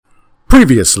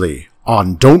Previously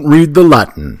on Don't Read the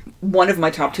Latin. One of my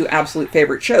top two absolute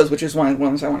favorite shows, which is one of the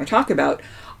ones I want to talk about,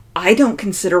 I don't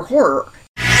consider horror.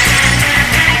 Okay,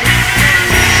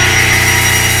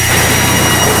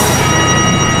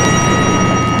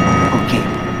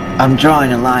 I'm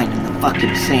drawing a line in the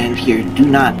fucking sand here. Do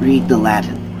not read the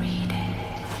Latin.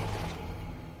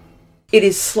 It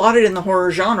is slotted in the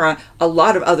horror genre. A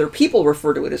lot of other people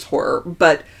refer to it as horror,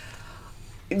 but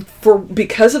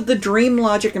because of the dream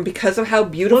logic and because of how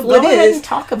beautiful it is, and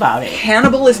talk about it.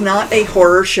 Hannibal is not a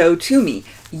horror show to me.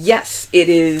 Yes, it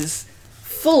is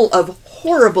full of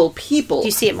horrible people. Do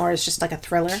you see it more as just like a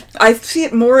thriller? I see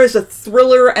it more as a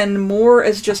thriller and more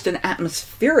as just an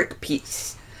atmospheric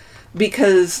piece.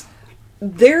 Because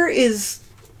there is...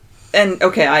 And,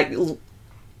 okay,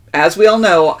 as we all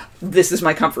know, this is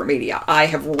my comfort media. I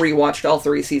have rewatched all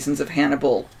 3 seasons of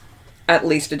Hannibal at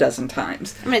least a dozen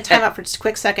times. I'm going to time out for just a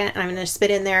quick second, and I'm going to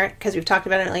spit in there, because we've talked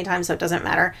about it a million times, so it doesn't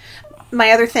matter.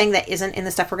 My other thing that isn't in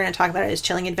the stuff we're going to talk about is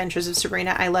Chilling Adventures of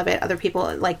Sabrina. I love it. Other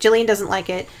people, like, Jillian doesn't like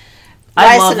it.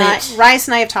 I love it. Rice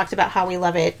and I have talked about how we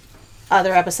love it.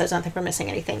 Other episodes, I don't think we're missing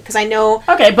anything. Because I know...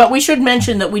 Okay, but we should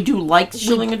mention that we do like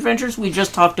Chilling Adventures. We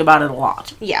just talked about it a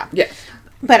lot. Yeah. Yeah.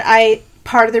 But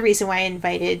part of the reason why I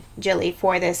invited Jilly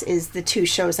for this is the 2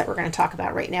 shows that we're going to talk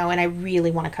about right now, and I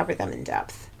really want to cover them in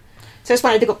depth. So I just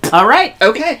wanted to go... All right.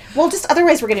 Okay. Well, just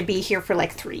otherwise we're going to be here for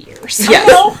like 3 years.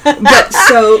 Yes. And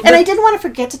I didn't want to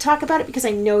forget to talk about it because I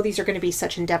know these are going to be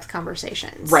such in-depth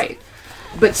conversations. Right.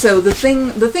 But so the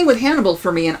thing with Hannibal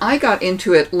for me, and I got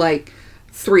into it like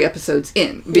 3 episodes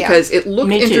in because it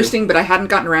looked interesting, but I hadn't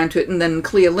gotten around to it. And then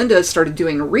Clea Linda started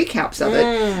doing recaps of it.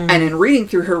 And in reading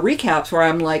through her recaps where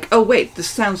I'm like, oh wait, this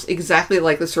sounds exactly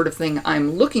like the sort of thing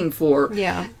I'm looking for.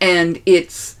 Yeah. And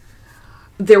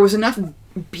there was enough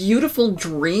beautiful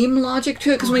dream logic to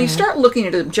it, because when you start looking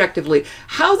at it objectively,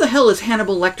 how the hell is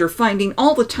Hannibal Lecter finding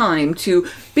all the time to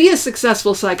be a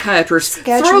successcul psychiatrist,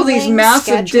 throw these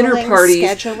massive dinner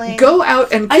parties, go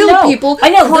out and kill people,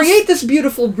 create this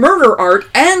beautiful murder art,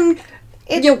 and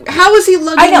how is he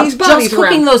lugging these bodies just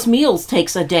cooking those meals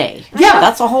takes a day. Yeah.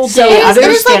 That's a whole So day out of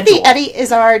your it's like schedule. the Eddie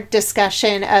Izzard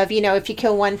discussion of, if you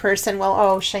kill one person, well,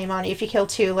 oh, shame on you. If you kill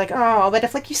 2, like, oh, but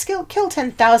if like you kill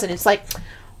 10,000, it's like,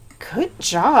 good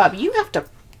job. You have to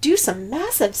do some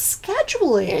massive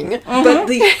scheduling. But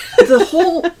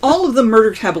all of the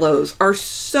murder tableaus are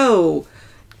so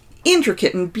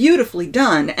intricate and beautifully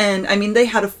done. And I mean, they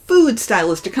had a food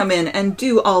stylist to come in and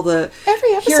do all the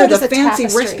fancy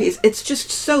recipes. It's just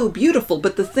so beautiful.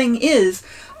 But the thing is,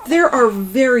 there are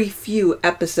very few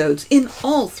episodes in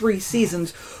all 3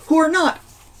 seasons who are not,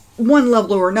 one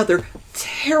level or another,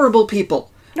 terrible people.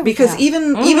 Because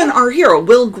even our hero,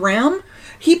 Will Graham,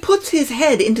 he puts his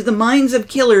head into the minds of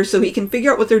killers so he can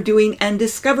figure out what they're doing and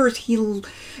discovers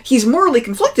he's morally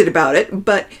conflicted about it,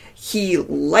 but he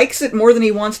likes it more than he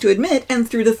wants to admit, and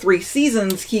through the 3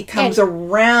 seasons, he comes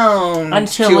around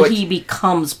until he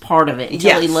becomes part of it,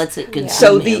 until he lets it consume him.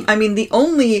 So the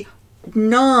only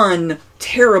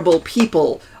non-terrible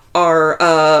people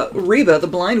are Reba, the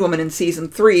blind woman in season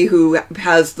 3, who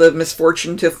has the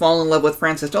misfortune to fall in love with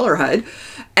Francis Dolarhyde,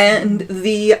 and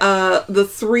the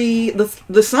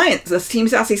science, the Team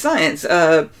Sassy Science,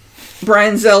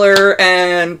 Brian Zeller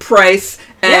and Price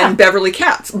and Beverly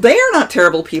Katz. They are not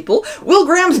terrible people. Will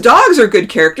Graham's dogs are good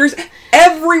characters.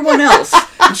 Everyone else.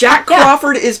 Jack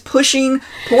Crawford is pushing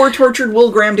poor tortured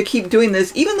Will Graham to keep doing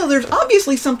this, even though there's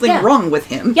obviously something wrong with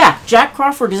him. Yeah, Jack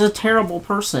Crawford is a terrible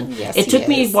person. Yes, it took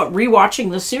me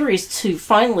rewatching the series to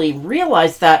finally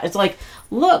realize that. It's like,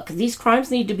 look, these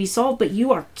crimes need to be solved, but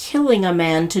you are killing a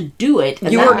man to do it,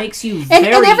 and that makes you very...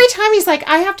 And every time he's like,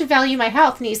 I have to value my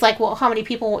health, and he's like, well, how many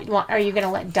people are you going to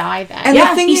let die then? And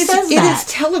the thing is, it is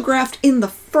telegraphed in the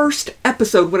first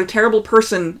episode what a terrible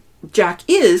person Jack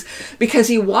is, because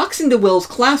he walks into Will's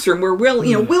classroom where Will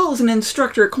is an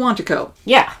instructor at Quantico.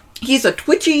 Yeah. He's a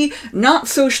twitchy,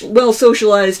 not well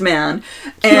socialized man.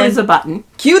 Cute as a button.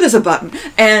 Cute as a button.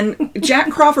 And Jack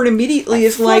Crawford immediately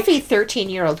is like... fluffy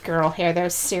 13-year-old girl hair, though,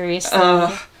 seriously.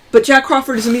 But Jack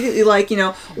Crawford is immediately like,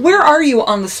 where are you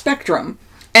on the spectrum?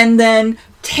 And then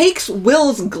takes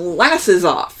Will's glasses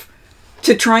off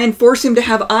to try and force him to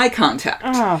have eye contact.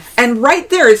 And right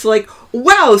there, it's like,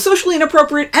 wow, socially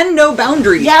inappropriate and no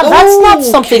boundaries. Yeah, that's not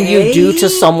something you do to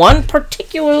someone,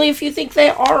 particularly if you think they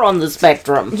are on the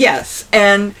spectrum. Yes,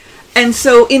 and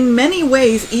so in many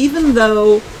ways, even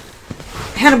though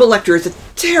Hannibal Lecter is a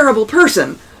terrible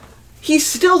person, he's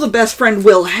still the best friend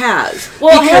Will has.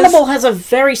 Well, Hannibal has a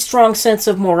very strong sense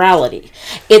of morality.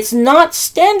 It's not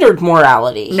standard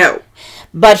morality. No.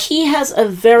 But he has a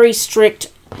very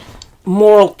strict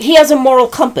he has a moral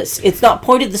compass. It's not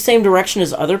pointed the same direction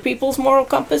as other people's moral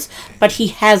compass, but he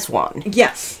has one.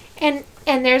 Yes. And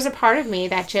there's a part of me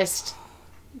that just,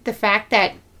 the fact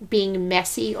that being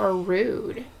messy or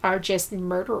rude are just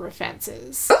murder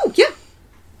offenses. Oh,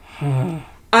 yeah.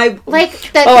 I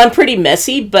like that. Oh, I'm pretty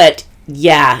messy, but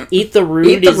yeah, eat the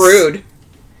rude.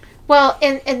 Well,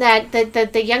 and that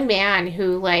the young man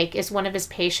who like is one of his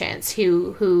patients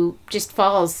who just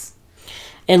falls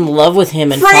in love with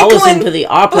him and Franklin! follows him to the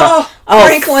opera.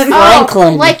 Franklin.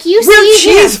 Franklin. like you We're see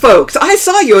cheese him folks. I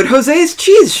saw you at Jose's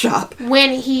cheese shop.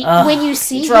 when you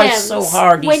see he tries him so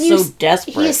hard. when He's so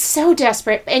desperate. He is so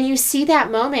desperate, and you see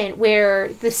that moment where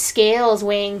the scales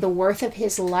weighing the worth of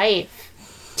his life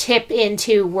tip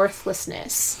into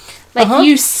worthlessness. Like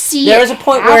you see, there's a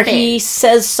point where happen. he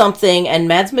says something, and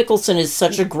Mads Mikkelsen is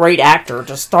such a great actor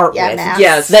to start with. Mads.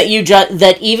 Yes. That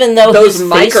even though Those his face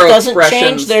micro doesn't expressions.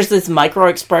 change, there's this micro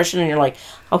expression, and you're like,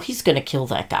 oh, he's gonna kill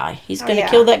that guy. He's gonna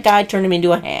kill that guy, turn him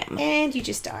into a ham. And you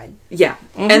just died. Yeah.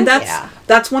 And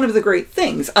that's one of the great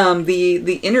things.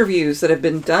 The interviews that have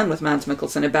been done with Mads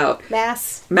Mikkelsen about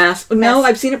Mass. No,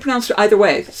 I've seen it pronounced either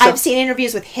way. So. I've seen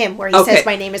interviews with him where he says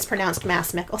my name is pronounced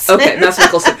Mass Mikkelsen. Okay, Mads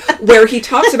Mikkelsen, where he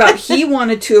talks about he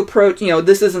wanted to approach,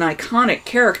 this is an iconic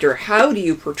character. How do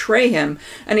you portray him?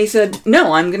 And he said,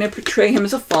 no, I'm going to portray him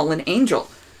as a fallen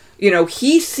angel.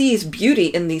 He sees beauty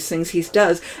in these things he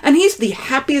does, and he's the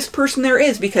happiest person there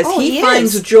is because he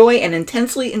finds joy and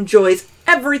intensely enjoys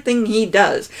everything he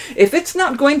does. If it's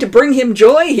not going to bring him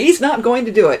joy, he's not going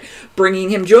to do it. Bringing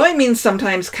him joy means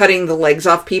sometimes cutting the legs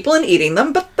off people and eating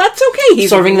them, but that's okay. He's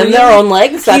serving them their own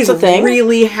legs. That's a thing. He's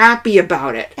really happy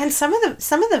about it. And some of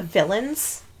the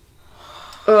villains.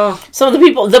 Some of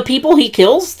the people he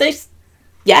kills,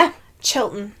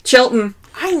 Chilton.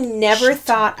 I never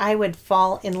thought I would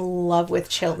fall in love with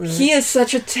Chilton. He is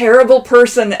such a terrible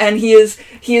person, and he is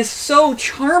so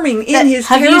charming in his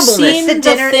terribleness. Have you seen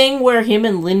the thing where him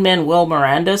and Lin-Manuel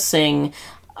Miranda sing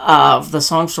the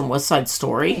songs from West Side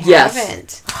Story? Yes. I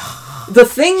haven't. The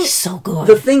thing... He's so good.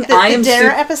 The thing I am... The dinner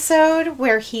episode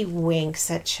where he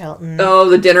winks at Chilton. Oh,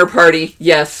 the dinner party.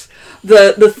 Yes.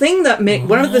 The thing that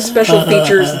one of the special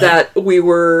features that we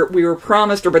were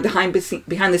promised, or behind the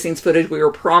scenes footage we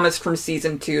were promised from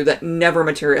season 2 that never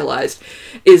materialized,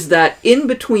 is that in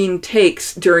between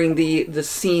takes during the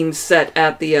scene set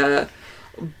at the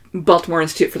Baltimore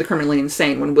Institute for the Criminally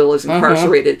Insane when Will is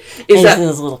incarcerated, is that in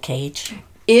his little cage.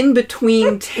 In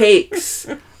between takes.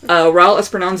 Raul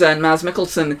Esperanza and Mads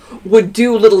Mikkelsen would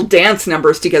do little dance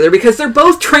numbers together because they're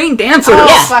both trained dancers.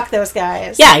 Oh, fuck those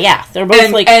guys. Yeah. They're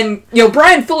both and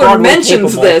Brian Fuller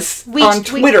mentions this on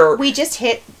Twitter. We just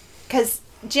hit, because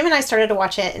Jim and I started to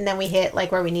watch it, and then we hit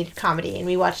where we needed comedy, and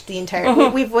we watched the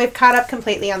entire. We've caught up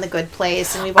completely on The Good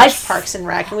Place, and we watched Parks and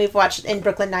Rec, and we've watched in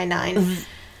Brooklyn Nine-Nine.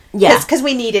 Yeah. Because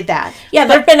we needed that. Yeah,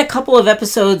 there have been a couple of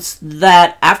episodes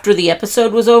that after the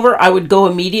episode was over, I would go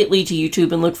immediately to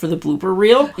YouTube and look for the blooper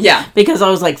reel. Yeah. Because I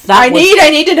was like, I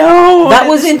need to know. That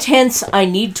was intense. I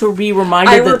need to be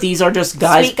reminded that these are just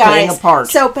guys playing a part.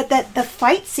 So, but the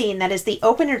fight scene that is the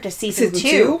opener to season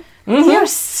 2, they are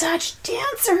such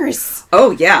dancers.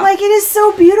 Oh, yeah. It is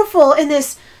so beautiful in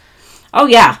this... Oh,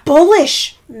 yeah.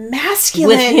 Bullish,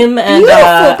 masculine, with him and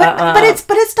beautiful, but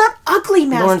it's not ugly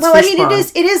masculinity. Well, I mean,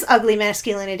 Fishburne. it is ugly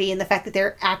masculinity in the fact that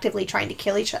they're actively trying to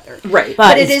kill each other. Right,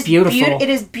 but it is beautiful. It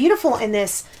is beautiful in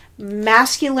this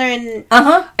masculine,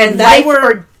 and life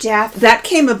or death. That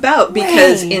came about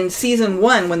because in season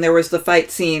 1, when there was the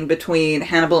fight scene between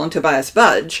Hannibal and Tobias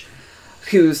Budge,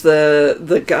 who's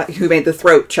the guy who made the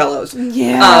throat cellos.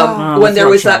 Yeah, when there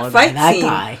was that fight scene,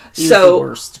 guy. He so. was the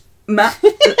worst.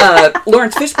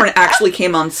 Lawrence Fishburne actually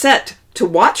came on set to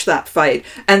watch that fight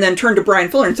and then turned to Brian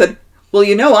Fuller and said,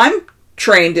 well, I'm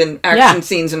trained in action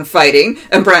scenes and fighting.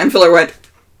 And Brian Fuller went,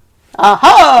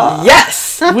 aha!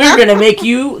 Yes! We're going to make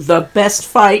you the best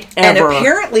fight ever. And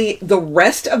apparently the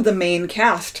rest of the main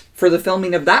cast for the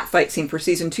filming of that fight scene for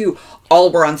season 2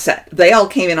 all were on set. They all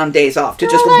came in on days off to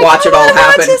just watch it all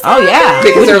happen. Oh, yeah.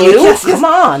 Because they're like, yes, come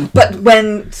on. But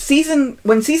when season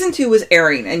 2 was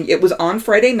airing, and it was on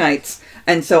Friday nights,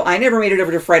 and so I never made it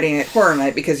over to Friday Night Horror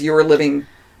Night because you were living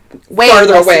way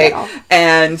farther away.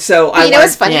 And so you know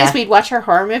what's funny is we'd watch our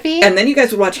horror movie. And then you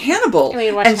guys would watch Hannibal.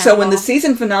 And so when the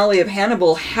season finale of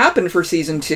Hannibal happened for season 2,